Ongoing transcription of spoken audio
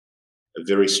a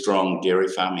very strong dairy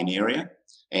farming area.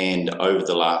 And over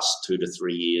the last 2 to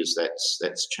 3 years,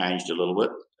 that's changed a little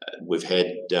bit. We've had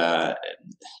a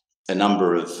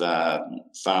number of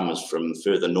farmers from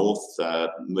further north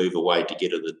move away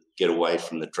to get away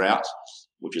from the drought,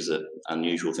 which is an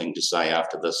unusual thing to say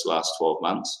after this last 12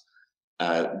 months,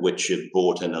 which have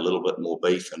brought in a little bit more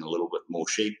beef and a little bit more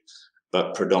sheep.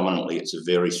 But predominantly it's a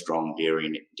very strong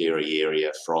dairy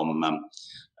area from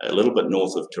a little bit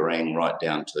north of Terang right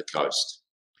down to the coast.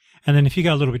 And then if you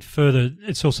go a little bit further,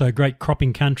 it's also a great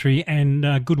cropping country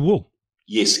and good wool.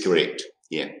 Yes, correct.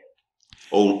 Yeah.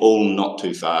 All not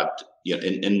too far,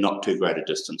 in not too great a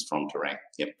distance from Terang.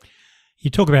 Yep. You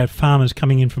talk about farmers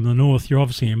coming in from the north. You're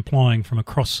obviously implying from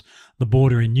across the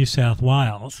border in New South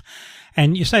Wales.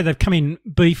 And you say they've come in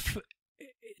beef.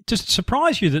 Does it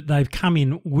surprise you that they've come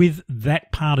in with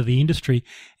that part of the industry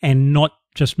and not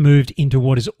just moved into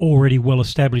what is already well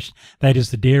established, that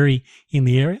is the dairy in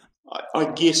the area? I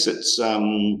guess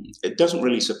it doesn't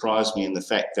really surprise me in the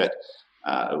fact that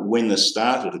when this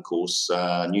started, of course,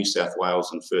 New South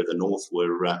Wales and further north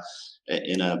were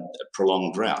in a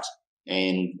prolonged drought.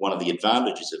 And one of the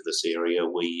advantages of this area,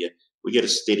 we get a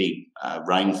steady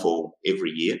rainfall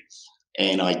every year.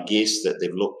 And I guess that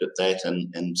they've looked at that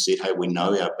and said, hey, we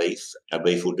know our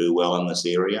beef will do well in this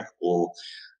area, or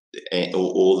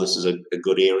this is a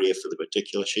good area for the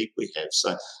particular sheep we have.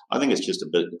 So I think it's just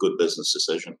a good business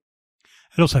decision.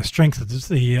 It also strengthens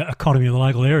the economy of the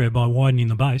local area by widening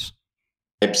the base.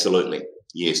 Absolutely,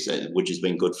 yes, which has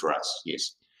been good for us,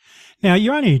 yes. Now,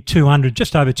 you're only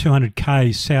just over 200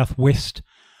 k's southwest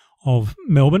of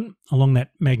Melbourne, along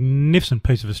that magnificent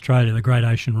piece of Australia, the Great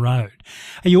Ocean Road.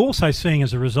 Are you also seeing,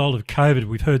 as a result of COVID,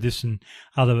 we've heard this in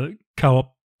other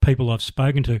co-op people I've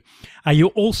spoken to, are you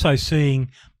also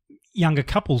seeing younger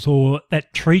couples or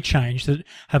that tree change that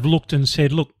have looked and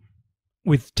said, look,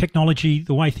 with technology,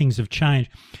 the way things have changed,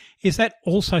 is that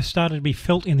also started to be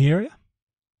felt in the area?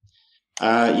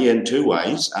 Yeah, in two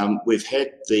ways. We've had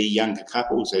the younger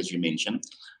couples, as you mentioned,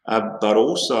 but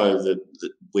also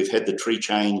we've had the tree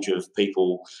change of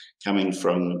people coming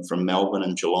from Melbourne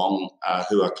and Geelong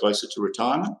who are closer to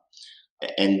retirement.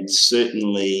 And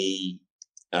certainly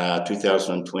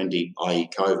 2020, i.e.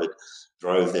 COVID,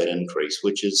 drove that increase,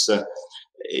 which is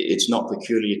it's not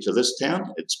peculiar to this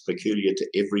town. It's peculiar to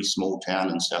every small town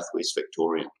in southwest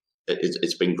Victoria.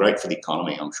 It's been great for the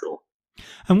economy, I'm sure.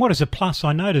 And what is a plus?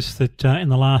 I noticed that in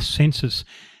the last census,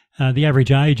 the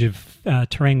average age of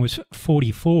Terang was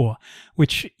 44,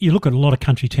 which you look at a lot of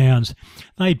country towns,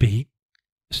 they'd be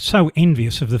so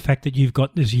envious of the fact that you've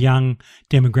got this young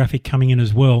demographic coming in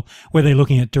as well, where they're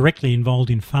looking at directly involved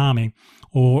in farming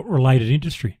or related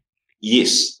industry.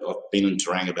 Yes, I've been in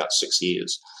Terang about 6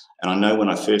 years. And I know when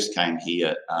I first came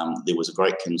here, there was a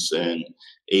great concern,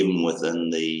 even within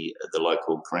the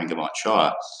local Corangamite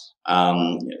Shire,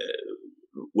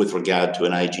 with regard to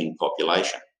an ageing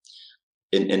population.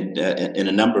 In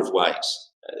a number of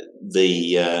ways,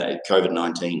 the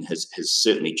COVID-19 has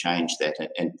certainly changed that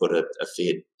and put a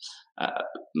fair,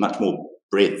 much more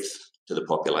breadth to the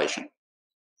population,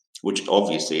 which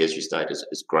obviously, as you state,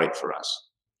 is great for us.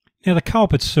 Now, the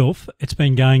co-op itself, it's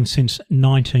been going since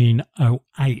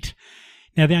 1908.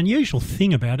 Now, the unusual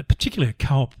thing about it, particularly a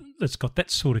co-op that's got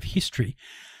that sort of history,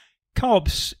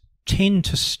 co-ops tend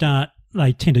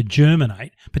to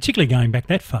germinate, particularly going back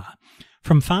that far,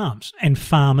 from farms and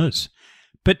farmers.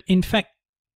 But in fact,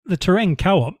 the Terang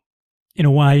co-op, in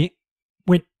a way,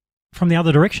 went from the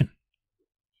other direction.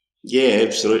 Yeah,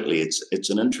 absolutely. It's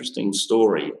an interesting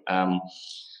story.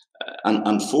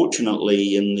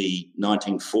 Unfortunately, in the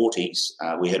 1940s,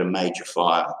 we had a major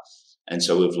fire, and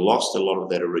so we've lost a lot of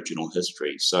that original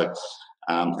history. So,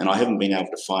 and I haven't been able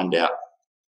to find out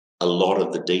a lot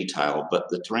of the detail, but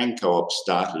the Terang co-op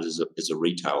started as a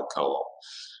retail co-op.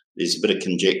 There's a bit of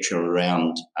conjecture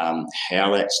around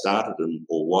how that started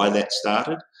or why that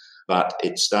started, but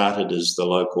it started as the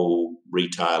local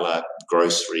retailer,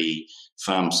 grocery,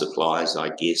 farm supplies, I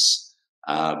guess,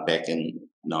 back in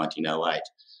 1908,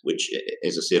 which,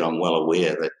 as I said, I'm well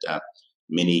aware that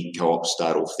many co-ops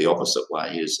start off the opposite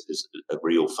way, is a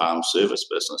real farm service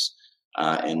business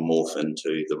and morph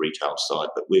into the retail side.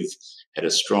 But we've had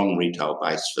a strong retail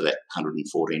base for that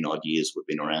 114 odd years we've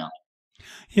been around.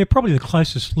 Yeah, probably the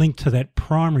closest link to that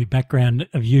primary background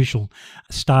of usual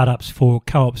startups for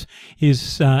co-ops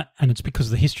is, and it's because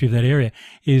of the history of that area,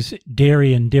 is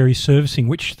dairy and dairy servicing,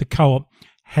 which the co-op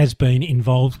has been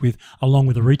involved with along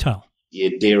with the retail. Yeah,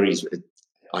 dairies.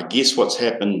 I guess what's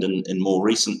happened in more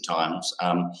recent times,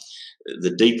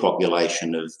 the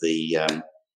depopulation of the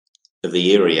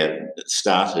area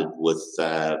started with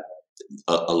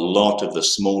a lot of the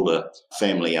smaller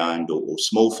family-owned or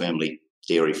small family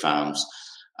dairy farms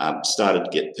started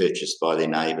to get purchased by their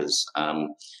neighbours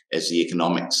as the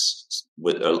economics,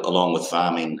 along with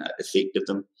farming, affected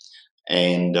them.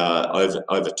 And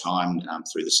over time,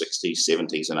 through the 60s,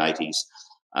 70s and 80s,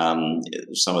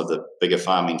 some of the bigger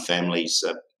farming families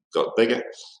got bigger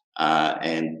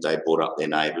and they bought up their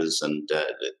neighbours, and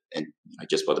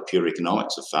just by the pure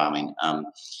economics of farming,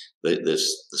 the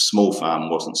small farm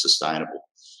wasn't sustainable.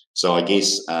 So I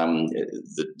guess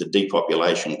the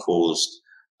depopulation caused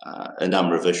a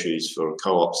number of issues for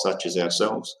co-ops such as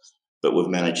ourselves, but we've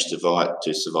managed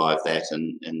to survive that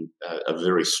and a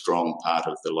very strong part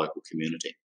of the local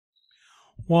community.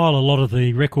 While a lot of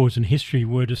the records and history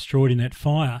were destroyed in that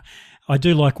fire, I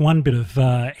do like one bit of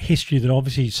history that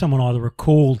obviously someone either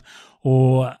recalled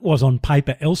or was on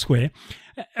paper elsewhere.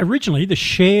 Originally, the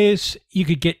shares, you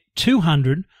could get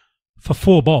 200 for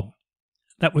 4 bob.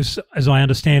 That was, as I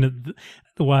understand it,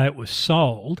 the way it was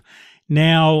sold.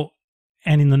 Now,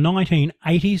 and in the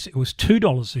 1980s, it was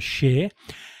 $2 a share.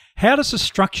 How does the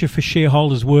structure for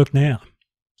shareholders work now?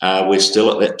 We're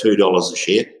still at that $2 a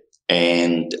share,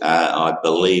 and I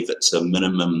believe it's a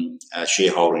minimum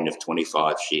shareholding of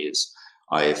 25 shares.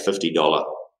 I have $50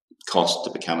 cost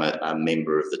to become a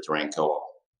member of the Terang Co-op.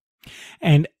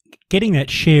 And getting that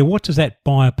share, what does that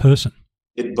buy a person?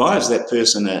 It buys that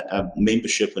person a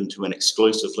membership into an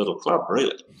exclusive little club,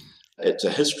 really. It's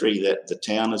a history that the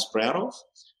town is proud of,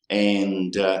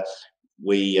 and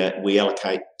we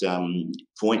allocate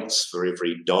points for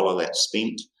every dollar that's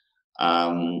spent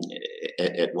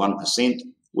at 1%,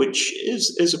 which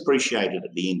is appreciated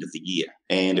at the end of the year.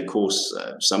 And of course,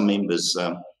 some members,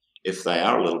 if they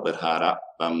are a little bit hard up,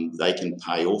 they can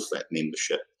pay off that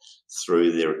membership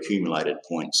through their accumulated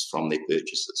points from their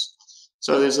purchases.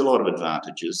 So there's a lot of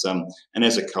advantages. And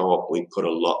as a co-op, we put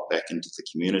a lot back into the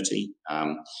community.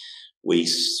 We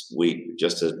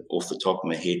just off the top of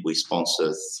my head, we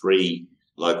sponsor 3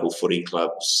 local footy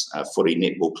clubs, footy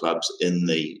netball clubs in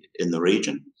the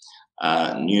region,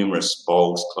 numerous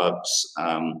bowls clubs,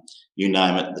 you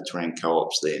name it, the Terang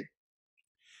Co-op's there.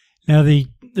 Now the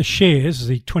shares,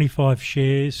 the 25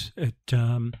 shares at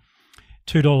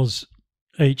 $2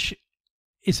 each,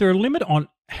 is there a limit on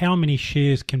how many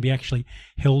shares can be actually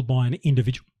held by an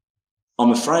individual?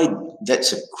 I'm afraid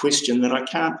that's a question that I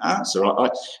can't answer.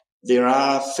 There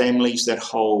are families that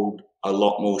hold a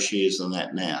lot more shares than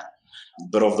that now.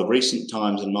 But of the recent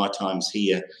times and my times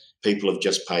here, people have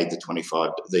just paid the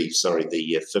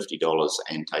 $50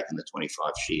 and taken the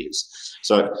 25 shares.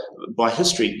 So by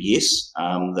history, yes,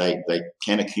 they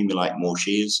can accumulate more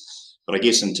shares. But I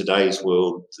guess in today's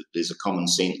world, there's a common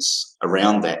sense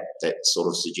around that sort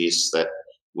of suggests that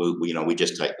we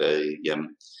just take the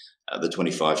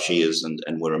 25 shares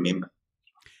and we're a member.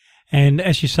 And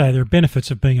as you say, there are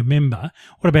benefits of being a member.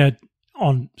 What about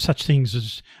on such things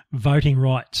as voting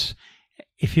rights?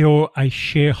 If you're a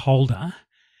shareholder,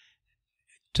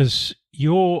 does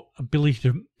your ability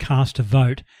to cast a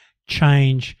vote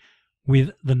change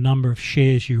with the number of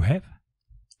shares you have?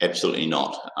 Absolutely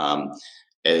not.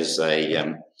 As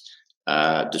a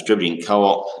distributing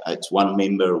co-op, it's one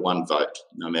member, one vote,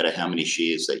 no matter how many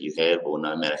shares that you have or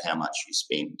no matter how much you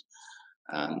spend.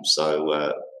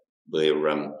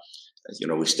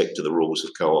 We stick to the rules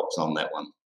of co-ops on that one.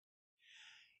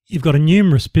 You've got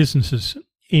numerous businesses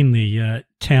in the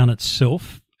town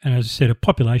itself, and as I said, a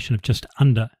population of just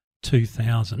under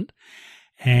 2,000,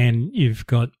 and you've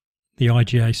got the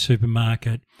IGA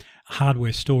supermarket,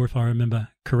 hardware store, if I remember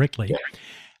correctly. Yeah.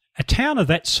 A town of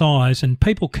that size and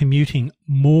people commuting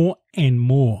more and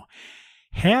more,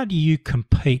 how do you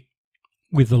compete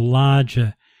with the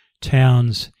larger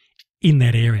towns in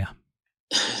that area?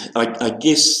 I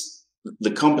guess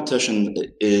the competition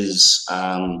is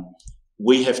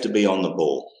we have to be on the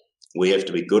ball. We have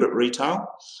to be good at retail.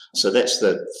 So that's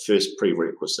the first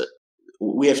prerequisite.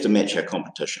 We have to match our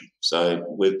competition. So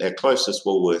our closest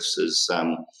Woolworths is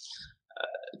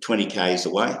 20 k's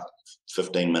away,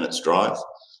 15 minutes drive.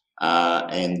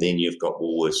 And then you've got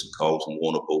Woolworths and Coles and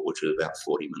Warrnambool, which are about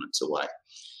 40 minutes away.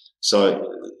 So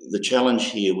the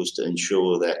challenge here was to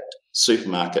ensure that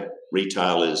supermarket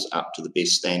retail is up to the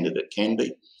best standard it can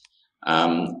be.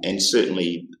 And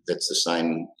certainly that's the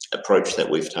same approach that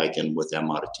we've taken with our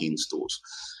Mitre 10 stores.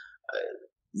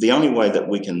 The only way that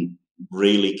we can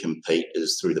really compete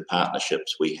is through the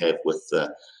partnerships we have with the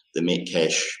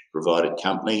Metcash provided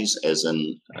companies, as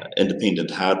in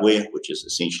Independent Hardware, which is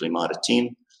essentially Mitre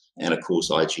 10, and of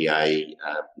course IGA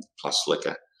plus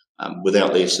Liquor.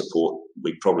 Without their support,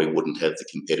 we probably wouldn't have the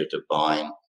competitive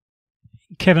buying.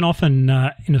 Kevin, often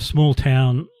in a small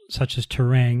town such as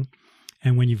Terang,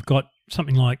 and when you've got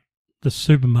something like the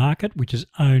supermarket, which is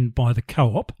owned by the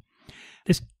co-op.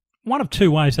 There's one of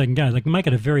two ways they can go. They can make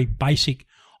it a very basic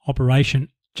operation,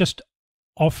 just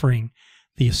offering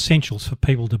the essentials for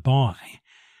people to buy.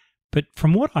 But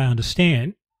from what I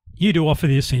understand, you do offer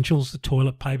the essentials, the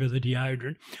toilet paper, the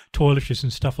deodorant, toiletries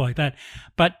and stuff like that.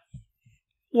 But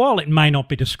while it may not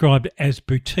be described as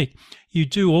boutique, you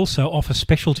do also offer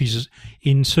specialties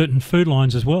in certain food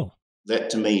lines as well. That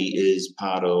to me is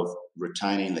part of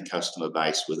retaining the customer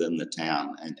base within the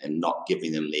town and not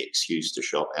giving them the excuse to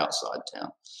shop outside town.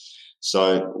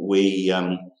 So we,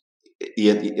 as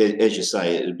you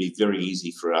say, it would be very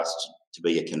easy for us to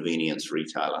be a convenience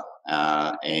retailer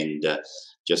and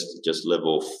just live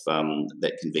off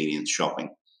that convenience shopping.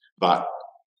 But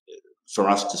for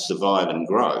us to survive and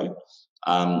grow,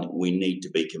 we need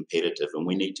to be competitive and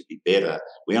we need to be better.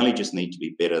 We only just need to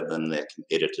be better than their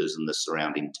competitors in the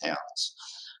surrounding towns.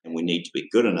 And we need to be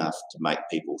good enough to make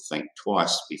people think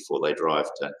twice before they drive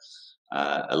to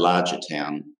a larger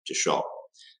town to shop.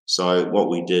 So what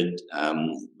we did,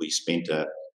 we spent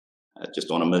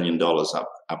just on $1 million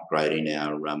upgrading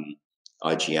our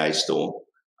IGA store.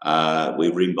 We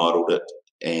remodeled it,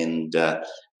 and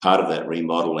part of that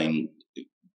remodeling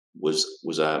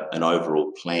was an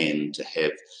overall plan to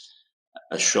have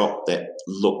a shop that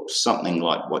looked something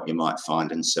like what you might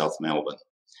find in South Melbourne.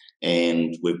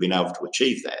 And we've been able to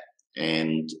achieve that.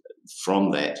 And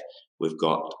from that, we've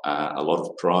got a lot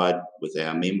of pride with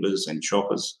our members and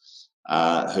shoppers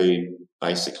who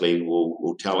basically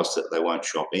will tell us that they won't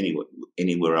shop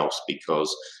anywhere else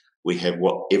because we have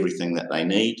everything that they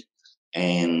need.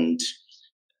 And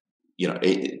you know,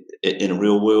 in a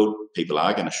real world, people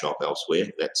are going to shop elsewhere.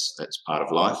 That's part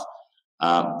of life.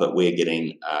 But we're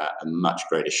getting a much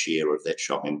greater share of that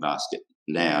shopping basket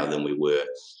now than we were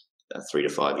 3 to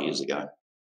 5 years ago.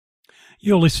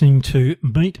 You're listening to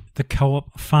Meet the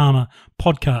Co-op Farmer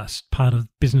podcast, part of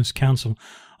Business Council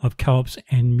of Co-ops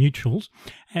and Mutuals,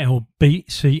 or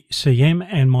BCCM,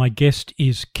 and my guest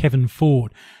is Kevin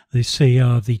Ford, the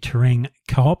CEO of the Terang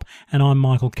Co-op, and I'm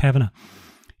Michael Kavanagh.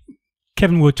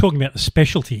 Kevin, we were talking about the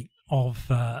specialty of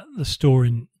the store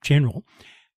in general.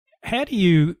 How do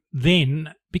you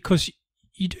then, because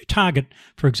you do target,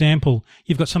 for example,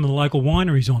 you've got some of the local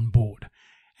wineries on board,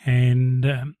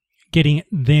 and getting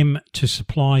them to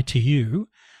supply to you,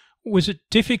 was it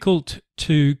difficult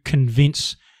to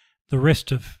convince the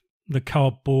rest of the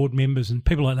co-op board members and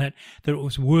people like that it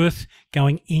was worth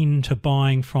going into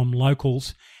buying from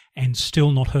locals and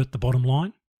still not hurt the bottom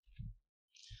line?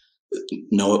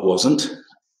 No, it wasn't.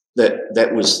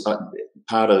 That was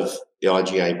part of the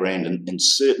IGA brand and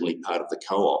certainly part of the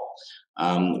co-op.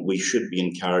 We should be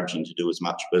encouraging to do as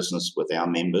much business with our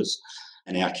members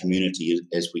and our community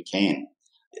as we can.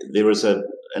 There is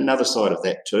another side of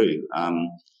that too,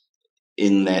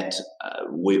 in that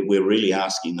we're really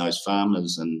asking those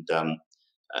farmers and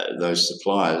those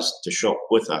suppliers to shop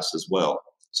with us as well.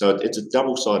 So it's a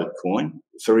double-sided coin.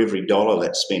 For every dollar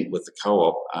that's spent with the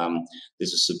co-op,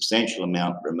 there's a substantial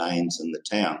amount that remains in the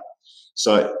town.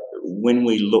 So when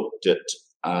we looked at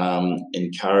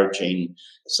encouraging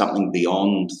something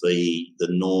beyond the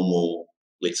normal,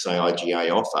 let's say,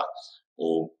 IGA offer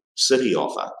or city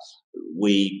offer,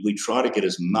 we try to get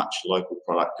as much local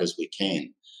product as we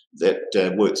can.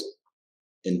 That works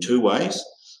in two ways.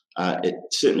 It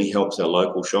certainly helps our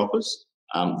local shoppers.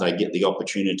 They get the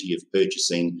opportunity of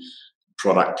purchasing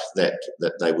product that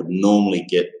they would normally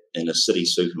get in a city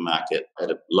supermarket at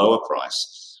a lower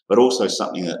price, but also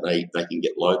something that they can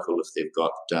get local if they've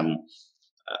got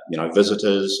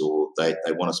visitors or they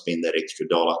want to spend that extra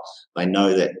dollar. They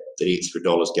know that the extra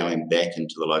dollar is going back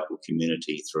into the local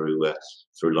community through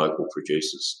local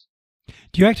producers.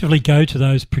 Do you actively go to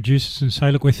those producers and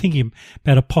say, look, we're thinking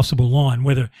about a possible line,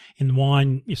 whether in the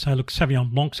wine you say, look,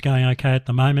 Sauvignon Blanc's going okay at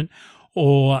the moment,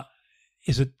 or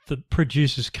is it the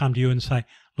producers come to you and say,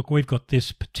 look, we've got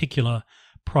this particular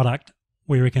product,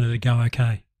 we reckon it'll go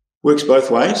okay? Works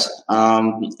both ways.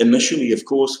 Initially, of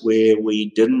course, where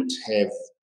we didn't have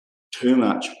too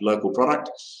much local product,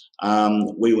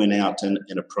 we went out and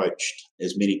approached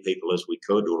as many people as we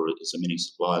could, or as many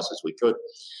suppliers as we could.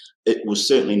 It was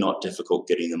certainly not difficult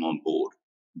getting them on board.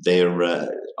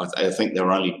 I think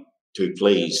they're only too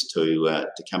pleased to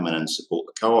come in and support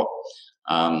the co-op.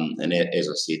 And as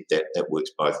I said, that works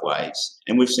both ways.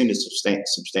 And we've seen a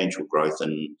substantial growth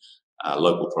in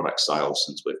local product sales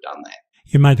since we've done that.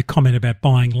 You made the comment about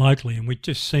buying locally, and we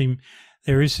just seem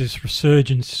there is this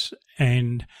resurgence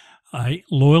and a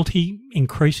loyalty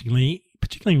increasingly,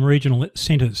 particularly in regional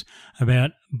centres,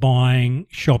 about buying,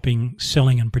 shopping,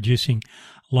 selling and producing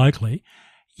locally.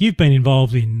 You've been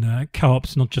involved in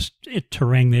co-ops, not just at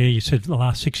Terang there, you said the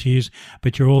last 6 years,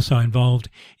 but you're also involved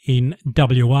in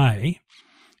WA.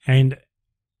 And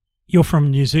you're from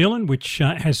New Zealand, which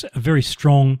has a very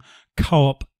strong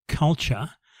co-op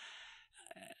culture.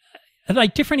 Are they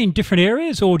different in different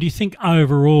areas, or do you think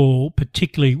overall,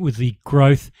 particularly with the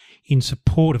growth in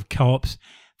support of co-ops,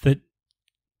 that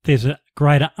there's a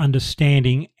greater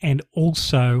understanding and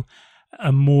also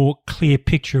a more clear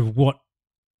picture of what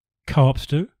co-ops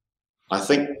do? I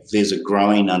think there's a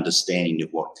growing understanding of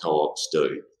what co-ops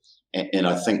do. And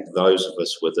I think those of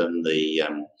us within the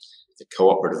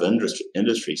cooperative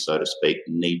industry, so to speak,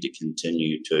 need to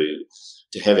continue to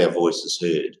have our voices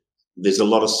heard. There's a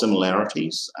lot of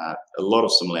similarities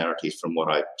from what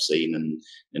I've seen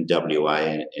in WA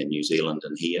and New Zealand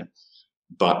and here.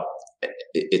 But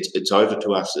it's over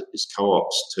to us as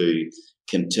co-ops to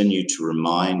continue to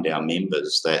remind our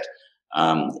members that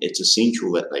it's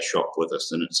essential that they shop with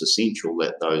us, and it's essential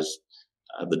that those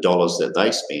the dollars that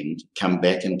they spend come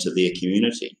back into their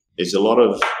community. There's a lot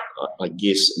of, I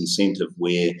guess, incentive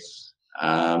where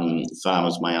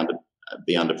farmers may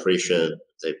be under pressure.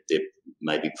 They're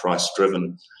maybe price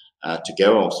driven to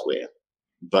go elsewhere,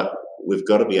 but we've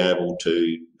got to be able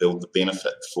to build the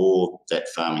benefit for that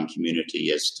farming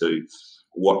community as to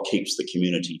what keeps the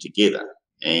community together.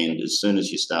 And as soon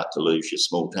as you start to lose your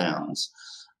small towns,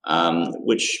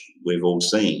 which we've all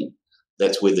seen,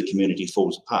 that's where the community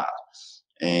falls apart.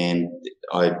 And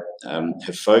I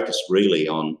have focused really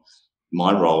on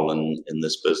my role in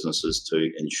this business is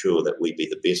to ensure that we be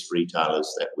the best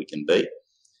retailers that we can be,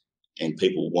 and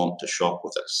people want to shop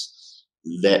with us.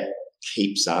 That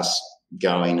keeps us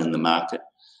going in the market.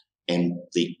 And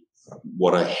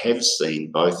what I have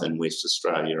seen both in West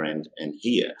Australia and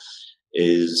here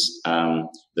is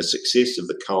the success of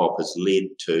the co-op has led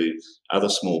to other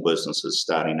small businesses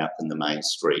starting up in the main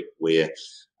street, where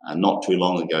not too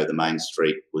long ago the main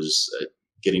street was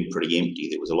getting pretty empty.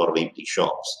 There was a lot of empty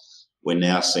shops. We're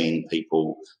now seeing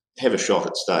people have a shot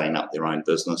at starting up their own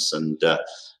business, and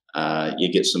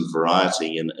you get some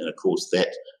variety, and of course that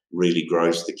really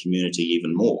grows the community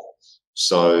even more.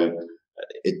 So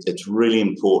it's really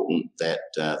important that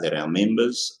our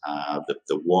members,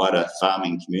 the wider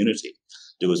farming community,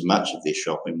 do as much of their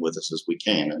shopping with us as we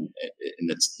can, and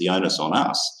it's the onus on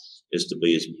us is to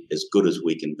be as good as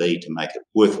we can be to make it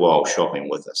worthwhile shopping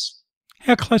with us.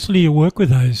 How closely do you work with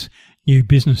those new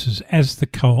businesses as the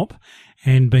co-op,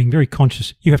 and being very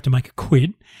conscious you have to make a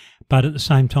quid, but at the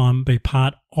same time be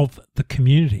part of the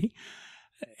community?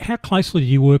 How closely do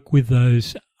you work with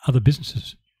those other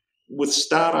businesses? With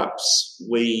startups,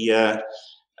 we're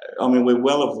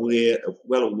well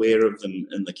aware of them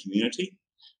in the community.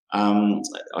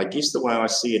 I guess the way I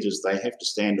see it is they have to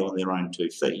stand on their own 2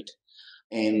 feet,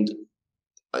 and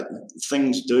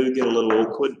things do get a little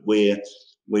awkward where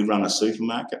we run a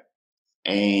supermarket,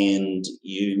 and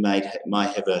you might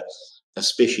have a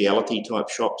speciality type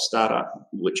shop startup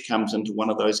which comes into one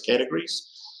of those categories.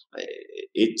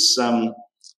 It's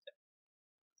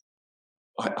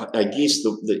I guess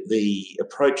the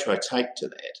approach I take to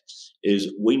that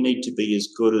is we need to be as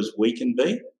good as we can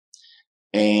be,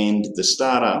 and the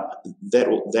startup that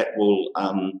will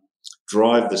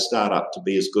drive the startup to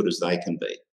be as good as they can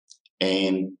be,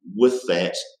 and with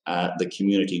that the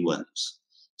community wins.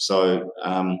 So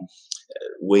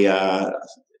we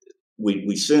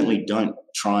certainly don't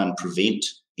try and prevent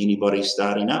anybody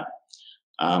starting up.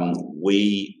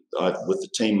 With the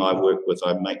team I work with,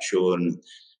 I make sure and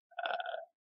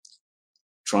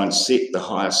try and set the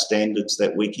highest standards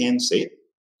that we can set,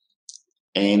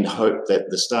 and hope that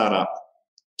the startup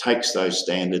takes those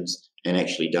standards and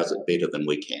actually does it better than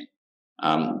we can.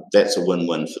 That's a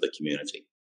win-win for the community.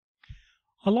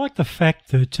 I like the fact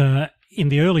that in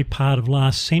the early part of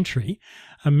last century,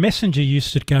 a messenger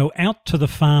used to go out to the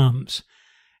farms,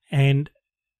 and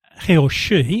he or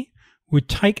she would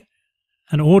take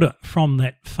an order from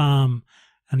that farm,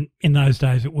 and in those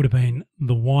days it would have been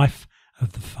the wife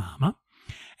of the farmer,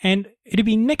 and it'd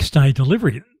be next day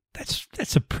delivery.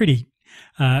 That's a pretty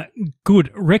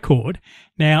good record.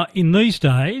 Now, in these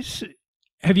days,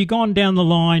 have you gone down the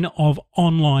line of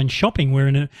online shopping, where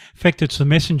in effect it's the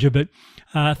messenger, but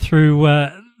through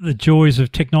the joys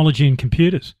of technology and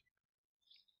computers?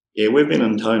 Yeah, we've been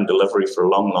in home delivery for a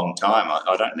long, long time.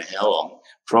 I don't know how long,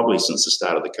 probably since the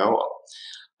start of the co-op.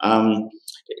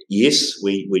 Yes,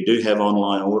 we do have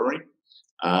online ordering.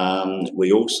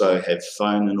 We also have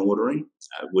phone and ordering,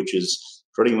 which is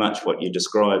pretty much what you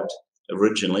described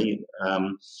originally.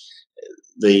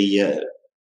 We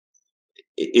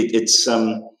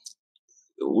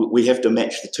have to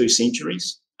match the 2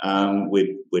 centuries.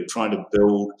 We're trying to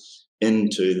build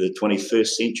into the 21st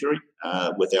century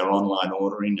with our online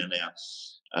ordering and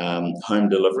our home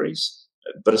deliveries.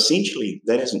 But essentially,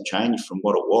 that hasn't changed from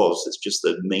what it was. It's just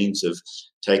the means of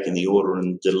taking the order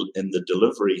and the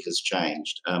delivery has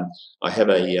changed. I have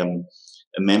a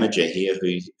manager here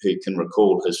who can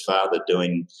recall his father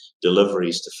doing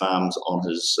deliveries to farms on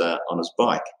his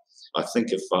bike. I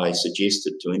think if I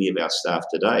suggested to any of our staff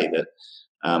today that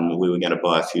we were going to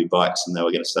buy a few bikes and they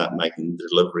were going to start making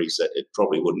deliveries, that it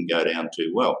probably wouldn't go down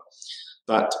too well.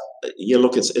 But yeah,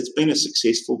 look, it's been a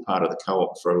successful part of the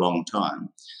co-op for a long time.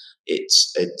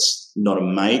 It's not a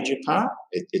major part.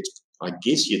 It's I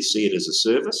guess you'd see it as a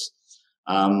service,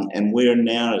 and we're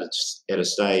now at a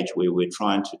stage where we're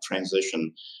trying to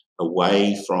transition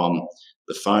away from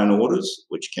the phone orders,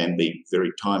 which can be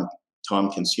very time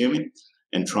consuming,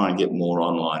 and try and get more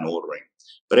online ordering.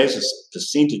 But as a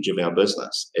percentage of our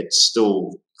business, it's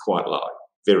still quite low,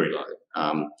 very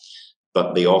low.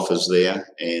 But the offer's there,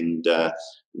 and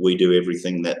we do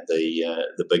everything that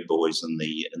the big boys in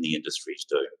the industries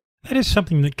do. That is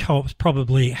something that co-ops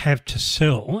probably have to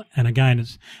sell, and again,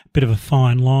 it's a bit of a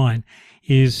fine line,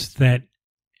 is that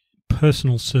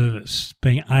personal service,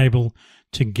 being able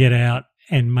to get out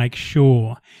and make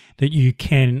sure that you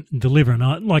can deliver. And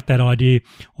I like that idea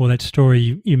or that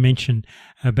story you mentioned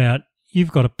about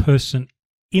you've got a person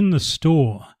in the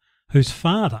store whose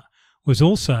father was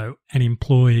also an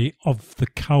employee of the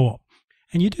co-op.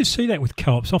 And you do see that with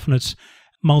co-ops. Often it's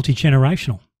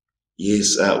multi-generational.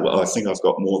 Yes, well, I think I've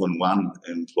got more than one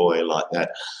employee like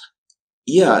that.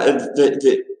 Yeah,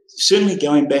 certainly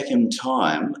going back in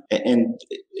time, and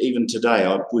even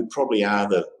today, we probably are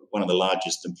one of the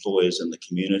largest employers in the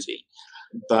community.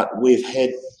 But we've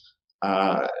had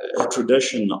a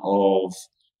tradition of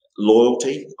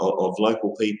loyalty of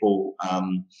local people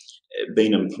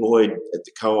being employed at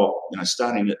the co-op,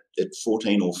 starting at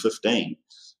 14 or 15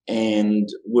 and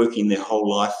working their whole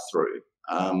life through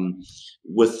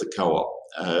with the co-op.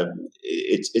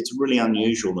 It's really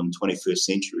unusual in the 21st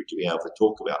century to be able to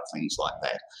talk about things like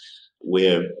that,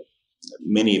 where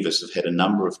many of us have had a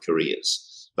number of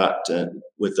careers, but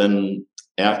within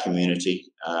our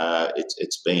community,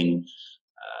 it's been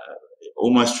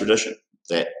almost tradition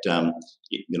that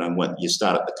when you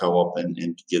start at the co-op and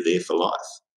you're there for life.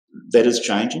 That is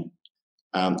changing,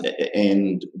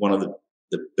 and one of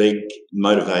the big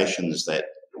motivations that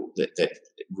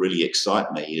really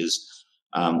excite me is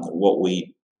what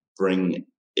we bring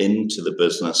into the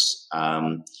business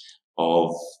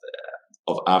of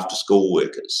after school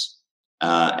workers.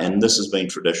 And this has been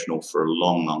traditional for a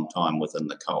long, long time within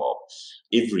the co-op.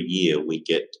 Every year we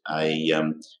get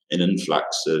an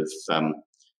influx of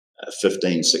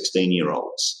 15,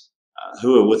 16-year-olds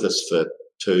who are with us for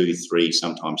 2, 3,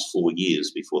 sometimes 4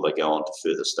 years before they go on to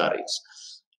further studies.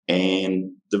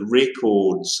 And the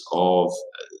records of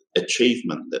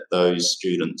achievement that those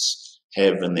students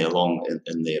have in their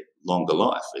longer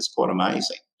life is quite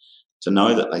amazing. To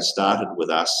know that they started with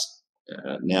us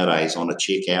nowadays on a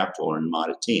checkout or in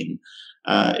Mitre 10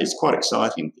 is quite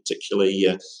exciting,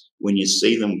 particularly when you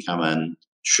see them come in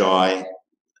shy,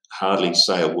 hardly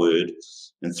say a word,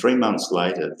 and 3 months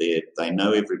later they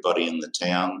know everybody in the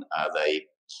town. They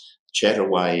chat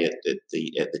away at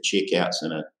the checkouts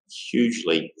in a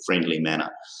hugely friendly manner.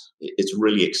 It's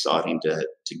really exciting to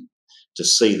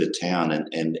see the town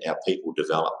and our people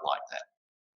develop like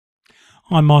that.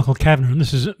 I'm Michael Kavanagh, and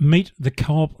this is Meet the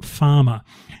Co-op Farmer,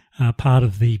 part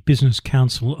of the Business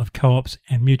Council of Co-ops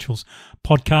and Mutuals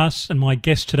podcast. And my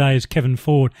guest today is Kevin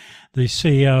Ford, the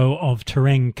CEO of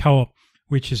Terang Co-op,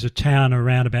 which is a town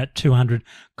around about 200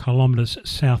 kilometres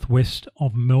southwest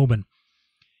of Melbourne.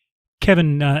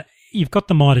 Kevin, you've got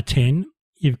the Mitre 10,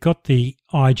 you've got the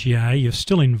IGA, you're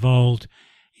still involved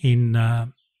in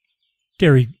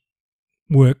dairy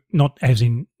work, not as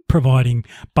in providing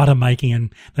butter making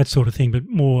and that sort of thing, but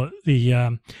more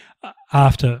the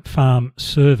after farm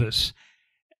service.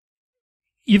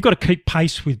 You've got to keep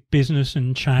pace with business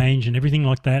and change and everything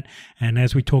like that. And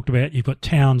as we talked about, you've got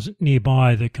towns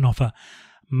nearby that can offer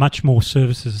much more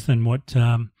services than what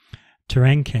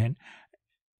Terang can.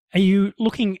 Are you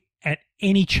looking at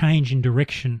any change in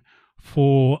direction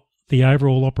for the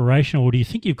overall operation, or do you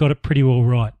think you've got it pretty well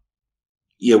right?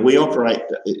 Yeah, we operate,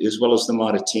 as well as the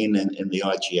Mitre 10 and the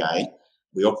IGA,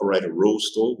 we operate a rural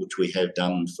store, which we have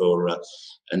done for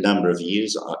a number of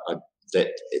years.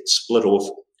 That it split off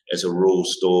as a rural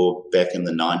store back in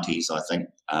the 90s, I think,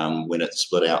 when it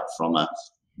split out from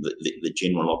the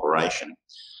general operation.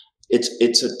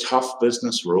 It's a tough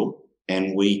business, rural,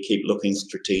 and we keep looking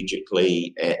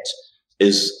strategically at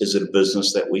is it a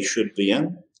business that we should be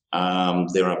in?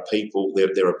 There are people,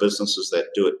 there are businesses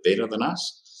that do it better than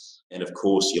us. And of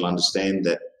course, you'll understand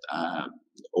that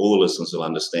all the listeners will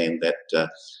understand that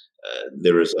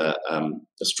there is a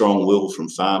strong will from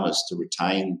farmers to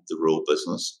retain the rural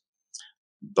business.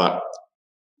 But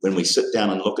when we sit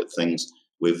down and look at things,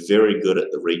 we're very good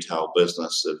at the retail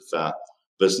business of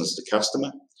business to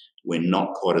customer. We're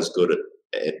not quite as good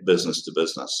at business to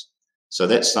business. So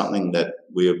that's something that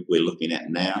we're looking at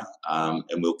now,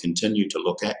 and we'll continue to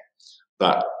look at.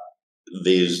 But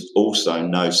there's also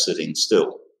no sitting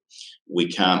still. We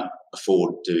can't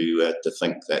afford to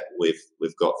think that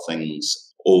we've got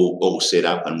things all set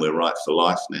up and we're right for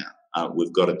life now.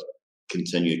 We've got to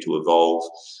continue to evolve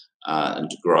and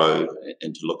to grow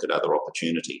and to look at other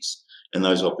opportunities. And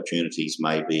those opportunities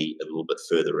may be a little bit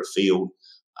further afield.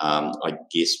 I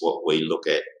guess what we look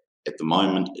at the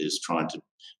moment is trying to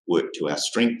work to our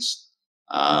strengths.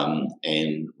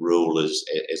 And rural is,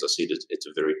 as I said, it's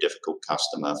a very difficult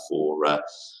customer for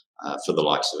the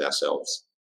likes of ourselves.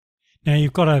 Now,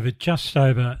 you've got just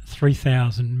over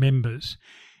 3,000 members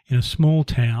in a small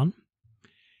town,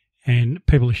 and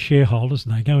people are shareholders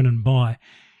and they go in and buy.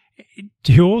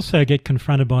 Do you also get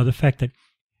confronted by the fact that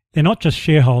they're not just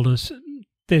shareholders,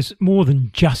 there's more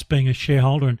than just being a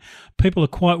shareholder, and people are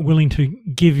quite willing to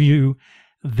give you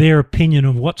their opinion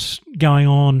of what's going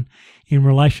on in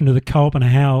relation to the co-op and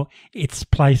how its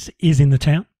place is in the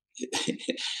town?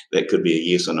 That could be a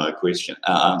yes or no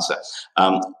answer.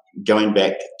 Going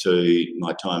back to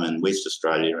my time in West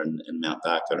Australia and in Mount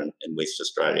Barker in West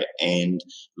Australia, and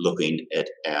looking at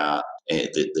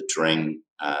the Terang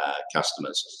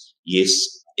customers,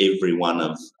 yes, every one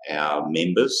of our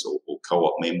members or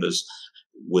co-op members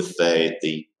with their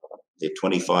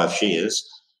 25 shares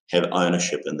have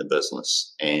ownership in the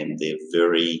business, and they're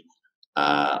very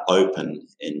open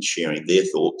in sharing their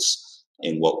thoughts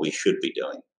in what we should be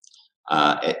doing.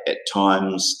 At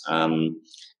times,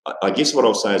 I guess what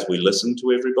I'll say is we listen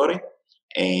to everybody,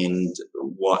 and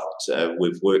what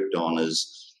we've worked on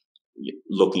is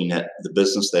looking at the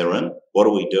business they're in. What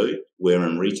do we do? We're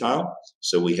in retail,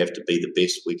 so we have to be the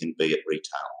best we can be at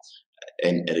retail,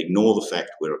 and ignore the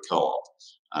fact we're a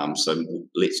co-op. So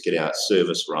let's get our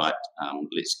service right,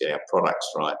 let's get our products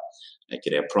right, and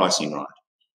get our pricing right.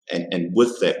 And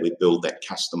with that, we build that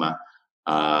customer,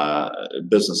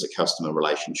 business-to-customer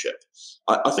relationship.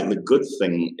 I think the good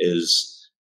thing is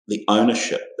the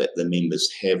ownership that the members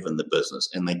have in the business,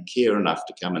 and they care enough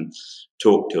to come and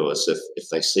talk to us if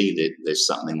they see that there's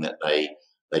something that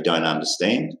they don't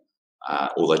understand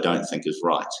or they don't think is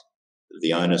right.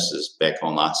 The onus is back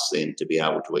on us then to be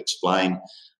able to explain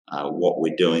what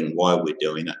we're doing, why we're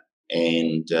doing it,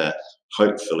 and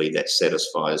hopefully that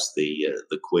satisfies the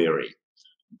query.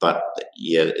 But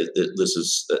yeah, this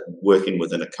is working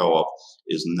within a co-op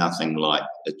is nothing like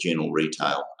a general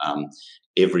retail.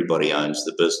 Everybody owns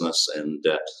the business, and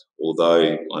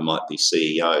although I might be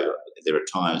CEO, there are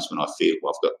times when I feel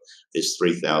there's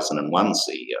 3,001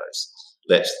 CEOs.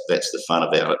 That's the fun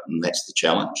about it, and that's the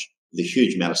challenge. The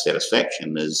huge amount of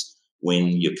satisfaction is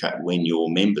when your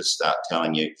members start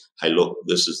telling you, "Hey, look,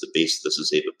 this is the best this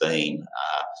has ever been,"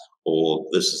 or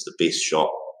 "This is the best shop."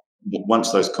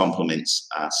 Once those compliments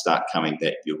start coming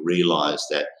back, you realise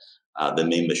that the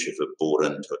membership have bought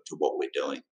into what we're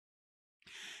doing.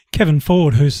 Kevin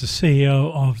Ford, who's the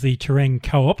CEO of the Terang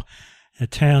Co-op, a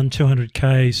town 200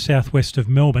 km southwest of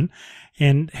Melbourne,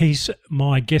 and he's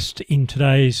my guest in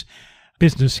today's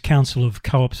Business Council of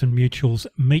Co-ops and Mutuals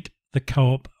Meet the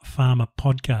Co-op Farmer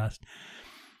podcast.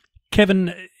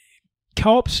 Kevin,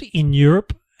 co-ops in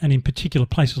Europe, and in particular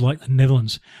places like the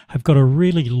Netherlands, have got a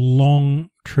really long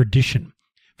tradition,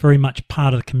 very much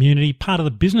part of the community, part of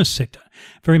the business sector,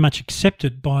 very much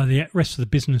accepted by the rest of the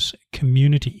business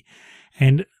community.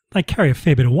 And they carry a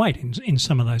fair bit of weight in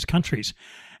some of those countries,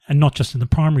 and not just in the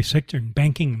primary sector, in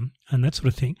banking and that sort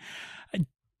of thing.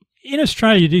 In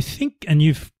Australia, do you think, and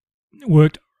you've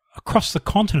worked across the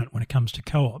continent when it comes to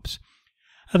co-ops,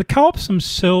 are the co-ops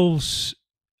themselves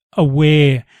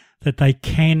aware that they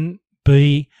can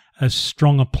be a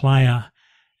stronger player,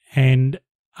 and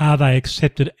are they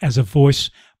accepted as a voice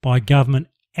by government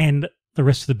and the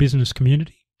rest of the business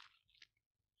community?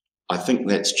 I think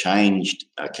that's changed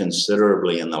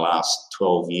considerably in the last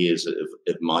 12 years of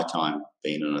my time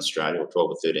being in Australia, or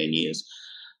 12 or 13 years.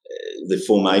 The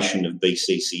formation of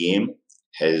BCCM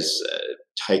has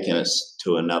taken us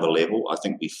to another level. I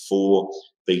think before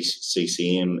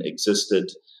BCCM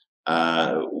existed,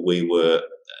 we were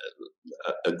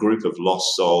a group of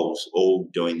lost souls all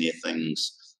doing their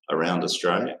things around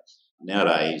Australia.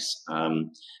 Nowadays,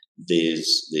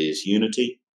 there's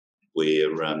unity, where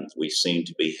we seem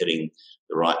to be hitting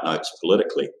the right notes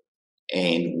politically,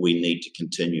 and we need to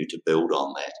continue to build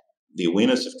on that. The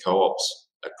awareness of co-ops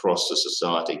across the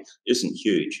society isn't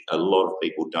huge. A lot of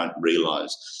people don't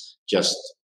realise just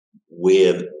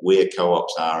where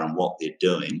co-ops are and what they're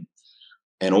doing,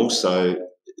 and also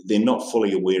they're not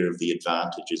fully aware of the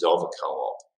advantages of a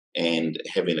co-op and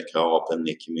having a co-op in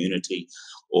their community,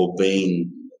 or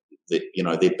being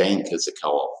their bank as a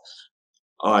co-op.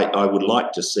 I would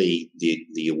like to see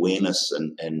the awareness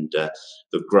and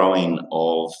the growing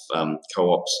of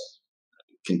co-ops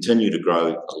continue to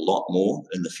grow a lot more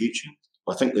in the future.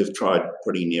 I think they've tried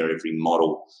pretty near every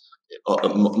model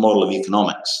of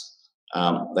economics.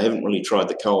 They haven't really tried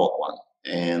the co-op one,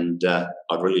 and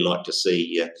I'd really like to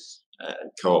see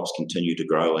co-ops continue to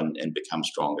grow and become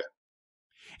stronger.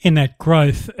 In that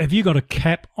growth, have you got a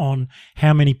cap on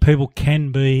how many people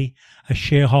can be a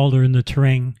shareholder in the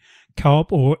Terang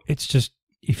co-op, or it's just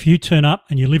if you turn up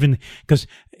and you live in, because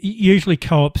usually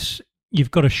co-ops, you've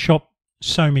got to shop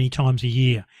so many times a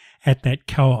year at that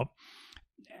co-op.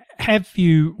 Have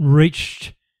you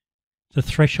reached the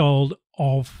threshold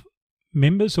of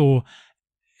members, or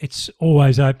it's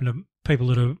always open to people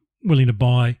that are willing to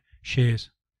buy shares?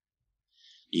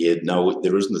 Yeah, no,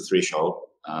 there isn't a threshold.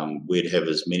 We'd have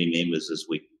as many members as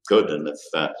we could, and if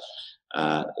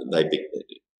they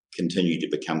continue to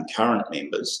become current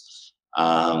members,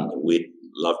 we'd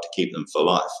love to keep them for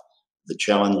life. The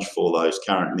challenge for those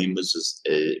current members is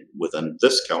within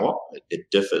this co-op, it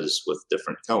differs with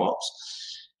different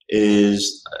co-ops,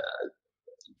 is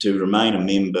to remain a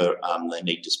member, they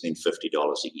need to spend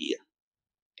 $50 a year.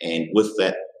 And with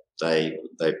that, they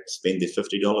spend their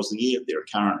 $50 a year, they're a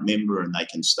current member, and they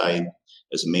can stay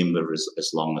as a member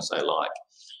as long as they like.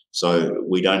 So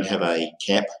we don't have a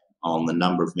cap on the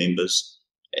number of members.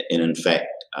 And in fact,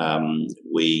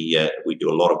 we do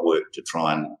a lot of work to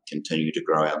try and continue to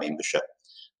grow our membership.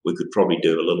 We could probably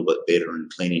do a little bit better in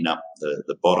cleaning up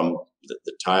the bottom,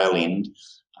 the tail end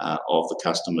of the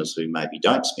customers who maybe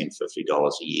don't spend $50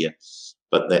 a year,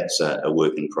 but that's a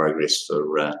work in progress for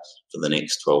the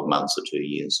next 12 months or 2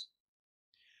 years.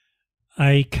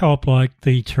 A co-op like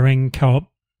the Terang co-op,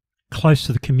 close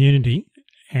to the community,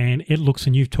 and it looks,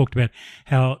 and you've talked about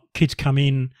how kids come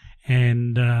in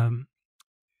and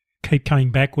keep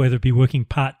coming back, whether it be working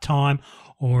part-time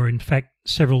or, in fact,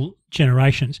 several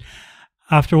generations.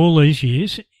 After all these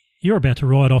years, you're about to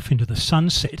ride off into the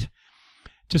sunset.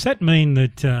 Does that mean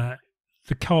that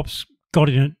the co-op's got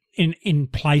in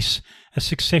place a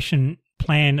succession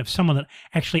plan of someone that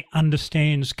actually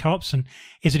understands co-ops? And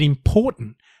is it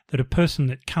important that a person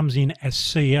that comes in as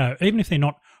CEO, even if they're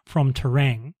not from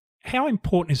Terang, how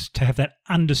important is it to have that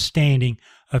understanding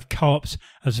of co-ops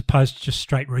as opposed to just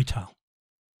straight retail?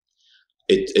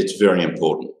 It's very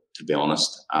important, to be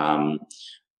honest. And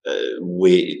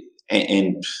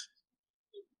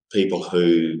people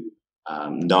who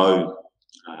know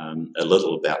a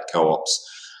little about co-ops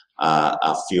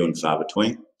are few and far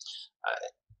between.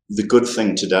 The good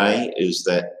thing today is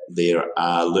that there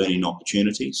are learning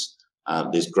opportunities.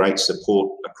 There's great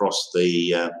support across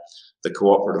the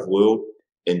cooperative world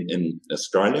in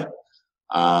Australia.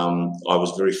 I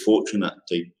was very fortunate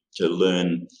to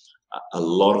learn a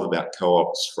lot about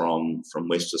co-ops from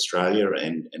West Australia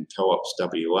and Co-ops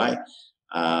WA.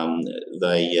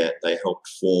 They helped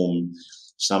form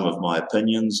some of my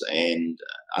opinions and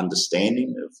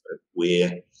understanding of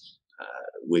where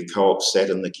co-ops sat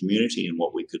in the community and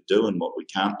what we could do and what we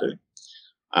can't do.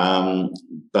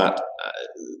 But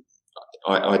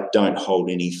I don't hold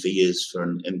any fears for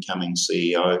an incoming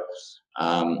CEO.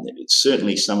 It's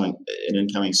certainly something an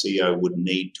incoming CEO would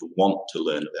need to want to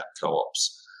learn about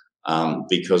co-ops,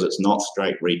 because it's not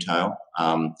straight retail.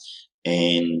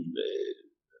 And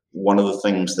one of the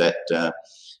things that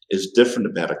is different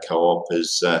about a co-op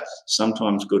is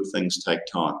sometimes good things take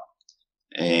time,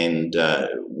 and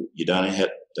you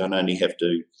don't only have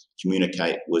to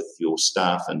communicate with your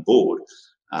staff and board.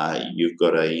 You've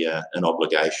got an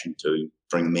obligation to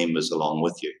bring members along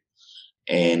with you,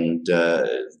 and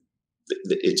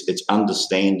it's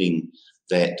understanding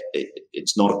that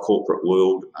it's not a corporate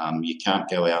world. You can't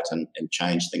go out and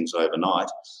change things overnight,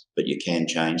 but you can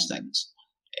change things,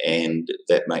 and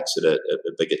that makes it a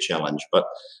bigger challenge. But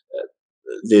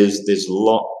there's a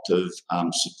lot of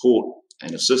support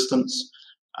and assistance.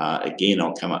 Again,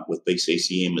 I'll come up with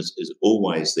BCCM is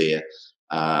always there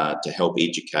to help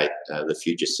educate the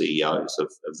future CEOs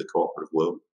of the cooperative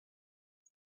world.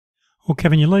 Well,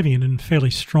 Kevin, you're leaving it in a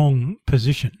fairly strong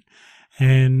position.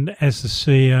 And as the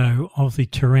CEO of the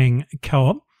Terang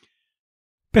Co-op,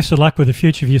 best of luck with the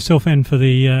future for yourself and for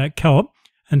the co-op.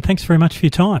 And thanks very much for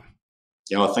your time.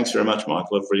 Yeah, well, thanks very much,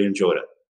 Michael. I've really enjoyed it.